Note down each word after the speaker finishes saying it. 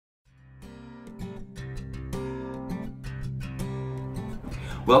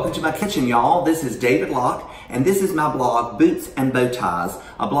Welcome to my kitchen, y'all. This is David Locke, and this is my blog, Boots and Bow Ties,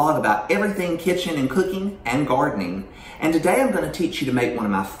 a blog about everything kitchen and cooking and gardening. And today I'm going to teach you to make one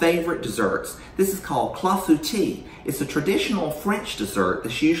of my favorite desserts. This is called Clafoutis. It's a traditional French dessert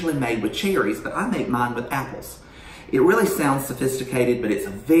that's usually made with cherries, but I make mine with apples. It really sounds sophisticated, but it's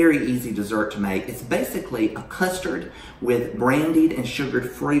a very easy dessert to make. It's basically a custard with brandied and sugared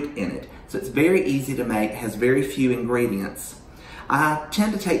fruit in it. So it's very easy to make, has very few ingredients. I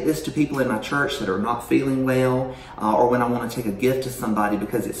tend to take this to people in my church that are not feeling well or when I want to take a gift to somebody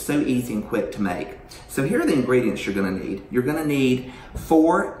because it's so easy and quick to make. So here are the ingredients you're going to need. You're going to need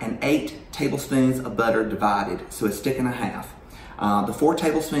 4 and 8 tablespoons of butter divided, so a stick and a half. The 4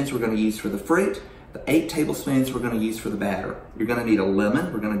 tablespoons we're going to use for the fruit. The 8 tablespoons we're going to use for the batter. You're going to need a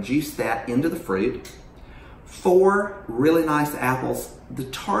lemon. We're going to juice that into the fruit. 4 really nice apples. The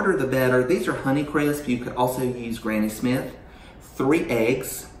tartar the better. These are Honeycrisp. You could also use Granny Smith. 3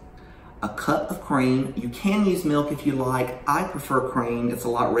 eggs, a cup of cream. You can use milk if you like. I prefer cream. It's a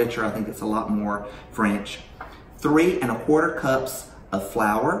lot richer. I think it's a lot more French. 3 1/4 cups of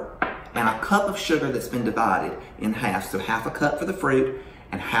flour and a cup of sugar that's been divided in half. So half a cup for the fruit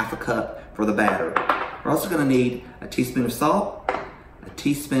and half a cup for the batter. We're also going to need a teaspoon of salt, a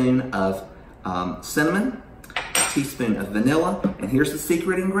teaspoon of cinnamon, a teaspoon of vanilla, and here's the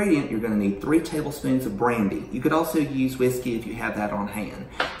secret ingredient. You're going to need 3 tablespoons of brandy. You could also use whiskey if you have that on hand.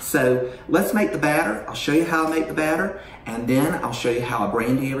 So let's make the batter. I'll show you how I make the batter, and then I'll show you how I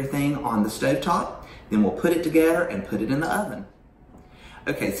brandy everything on the stovetop. Then we'll put it together and put it in the oven.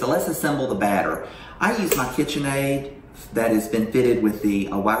 Okay, so let's assemble the batter. I use my KitchenAid that has been fitted with the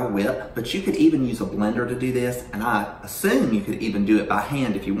wire whip, but you could even use a blender to do this, and I assume you could even do it by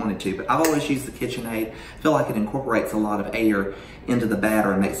hand if you wanted to, but I've always used the KitchenAid. I feel like it incorporates a lot of air into the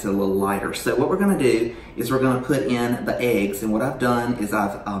batter and makes it a little lighter. So what we're going to do is we're going to put in the eggs, and what I've done is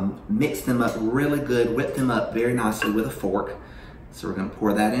I've mixed them up really good, whipped them up very nicely with a fork. So we're going to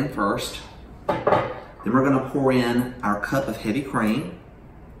pour that in first. Then we're going to pour in our cup of heavy cream.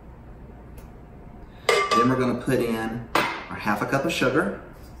 Then we're going to put in our half a cup of sugar.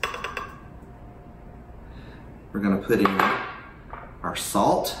 We're going to put in our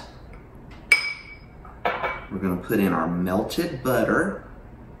salt. We're going to put in our melted butter,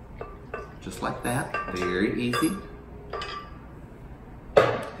 just like that, very easy.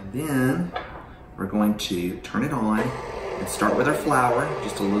 And then we're going to turn it on and start with our flour,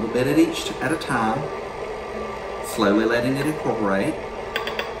 just a little bit at a time, slowly letting it incorporate.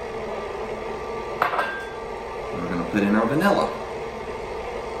 We're going to put in our vanilla.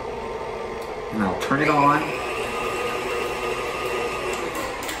 And I'll turn it on,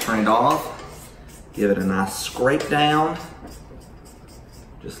 turn it off, give it a nice scrape down,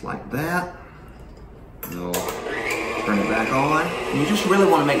 just like that. We'll turn it back on. And you just really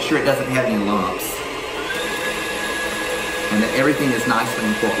want to make sure it doesn't have any lumps and that everything is nicely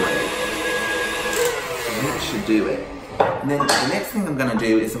incorporated. And that should do it. And then the next thing I'm going to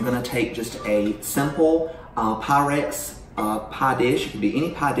do is I'm going to take just a simple Pyrex pie dish. It can be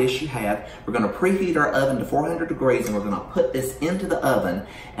any pie dish you have. We're going to preheat our oven to 400 degrees, and we're going to put this into the oven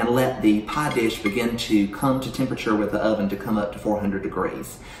and let the pie dish begin to come to temperature with the oven to come up to 400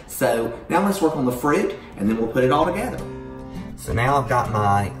 degrees. So now let's work on the fruit, and then we'll put it all together. So now I've got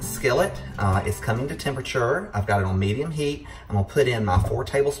my skillet. It's coming to temperature. I've got it on medium heat. I'm going to put in my 4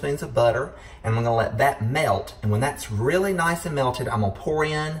 tablespoons of butter, and I'm going to let that melt. And when that's really nice and melted, I'm going to pour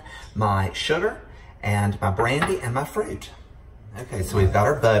in my sugar and my brandy and my fruit. Okay, so we've got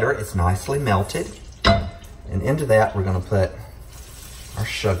our butter. It's nicely melted. And into that, we're going to put our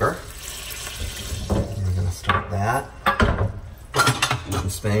sugar. And we're going to start that. Put the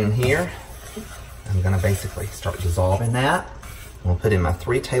spoon here. I'm going to basically start dissolving that. I'm going to put in my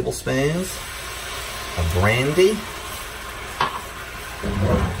 3 tablespoons of brandy. I'm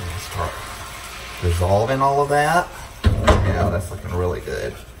going to start dissolving all of that. Yeah, that's looking really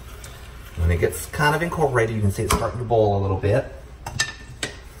good. When it gets kind of incorporated, you can see it's starting to boil a little bit.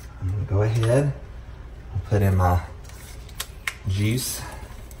 I'm going to go ahead and put in my juice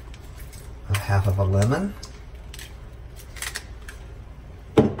of half of a lemon.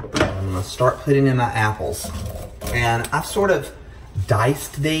 I'm going to start putting in my apples. And I've sort of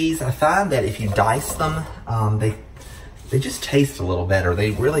diced these. I find that if you dice them, they just taste a little better.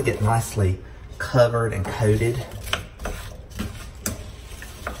 They really get nicely covered and coated.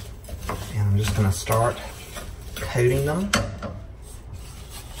 I'm just going to start coating them.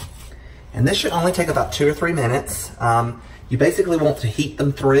 And this should only take about 2 or 3 minutes. You basically want to heat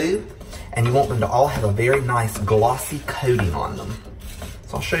them through, and you want them to all have a very nice glossy coating on them.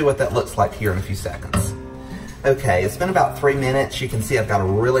 So I'll show you what that looks like here in a few seconds. Okay, it's been about 3 minutes. You can see I've got a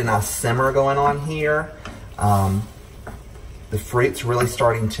really nice simmer going on here. The fruit's really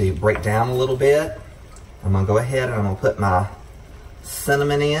starting to break down a little bit. I'm gonna go ahead and I'm gonna put my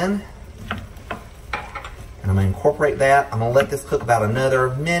cinnamon in. And I'm gonna incorporate that. I'm gonna let this cook about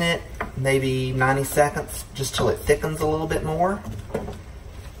another minute, maybe 90 seconds, just till it thickens a little bit more.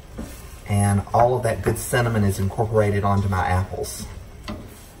 And all of that good cinnamon is incorporated onto my apples.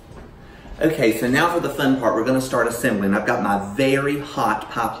 Okay, so now for the fun part, we're gonna start assembling. I've got my very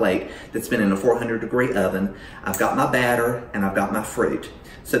hot pie plate that's been in a 400-degree oven. I've got my batter and I've got my fruit.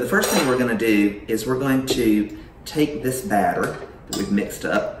 So the first thing we're gonna do is we're going to take this batter that we've mixed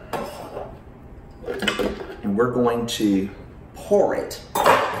up and we're going to pour it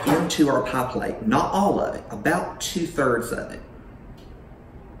into our pie plate. Not all of it, about 2/3 of it.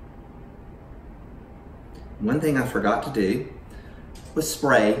 One thing I forgot to do was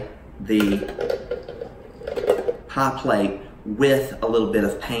spray the pie plate with a little bit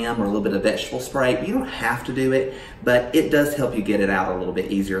of Pam or a little bit of vegetable spray. You don't have to do it, but it does help you get it out a little bit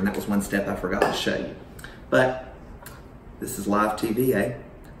easier, and that was one step I forgot to show you. But this is live TV, eh?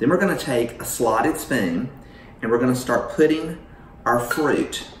 Then we're gonna take a slotted spoon and we're gonna start putting our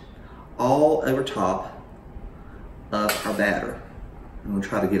fruit all over top of our batter. I'm gonna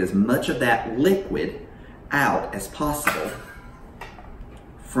try to get as much of that liquid out as possible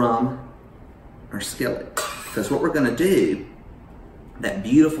from our skillet. Because what we're gonna do, that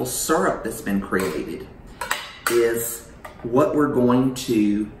beautiful syrup that's been created, is what we're going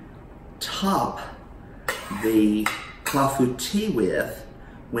to top the clafoutis with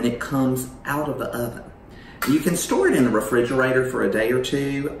when it comes out of the oven. You can store it in the refrigerator for a day or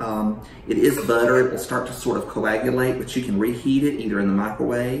two. It is butter, it will start to sort of coagulate, but you can reheat it either in the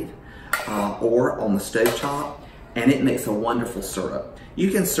microwave or on the stovetop, and it makes a wonderful syrup. You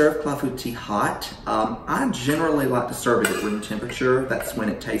can serve clafoutis hot. I generally like to serve it at room temperature. That's when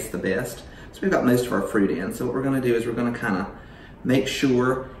it tastes the best. So we've got most of our fruit in. So what we're gonna do is we're gonna kinda make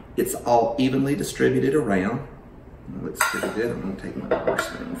sure it's all evenly distributed around. It looks pretty good. I'm gonna take my other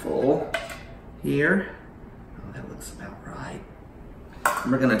spoonful here. Oh, that looks about right.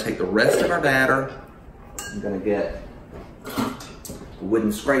 And we're gonna take the rest of our batter. I'm gonna get a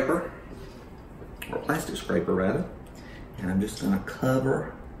wooden scraper, or a plastic scraper rather, and I'm just gonna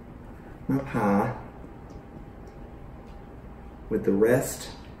cover my pie with the rest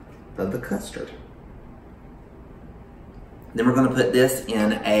of the custard. Then we're gonna put this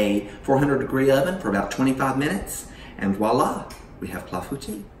in a 400-degree oven for about 25 minutes, and voila, we have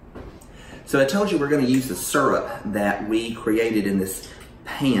clafoutis. So I told you we're gonna use the syrup that we created in this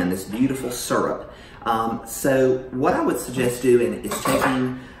pan, this beautiful syrup. So what I would suggest doing is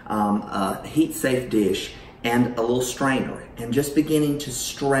taking a heat-safe dish and a little strainer and just beginning to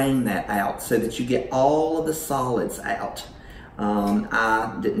strain that out so that you get all of the solids out.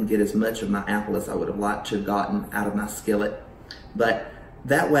 I didn't get as much of my apple as I would have liked to have gotten out of my skillet, but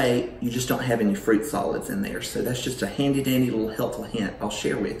that way you just don't have any fruit solids in there. So that's just a handy dandy little helpful hint I'll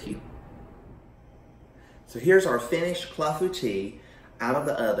share with you. So here's our finished clafoutis out of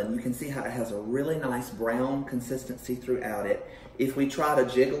the oven. You can see how it has a really nice brown consistency throughout it. If we try to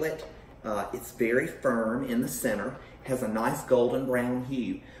jiggle it, it's very firm in the center, has a nice golden brown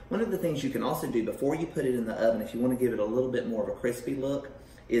hue. One of the things you can also do before you put it in the oven, if you want to give it a little bit more of a crispy look,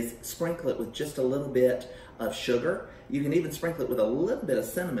 is sprinkle it with just a little bit of sugar. You can even sprinkle it with a little bit of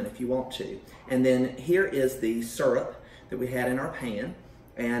cinnamon if you want to. And then here is the syrup that we had in our pan.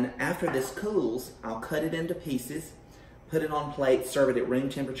 And after this cools, I'll cut it into pieces, put it on plates, serve it at room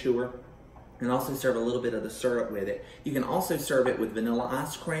temperature, and also serve a little bit of the syrup with it. You can also serve it with vanilla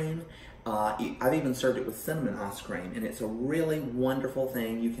ice cream. I've even served it with cinnamon ice cream, and it's a really wonderful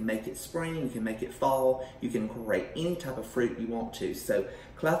thing. You can make it spring, you can make it fall, you can incorporate any type of fruit you want to. So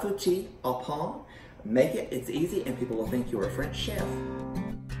clafoutis au pain, make it, it's easy, and people will think you're a French chef.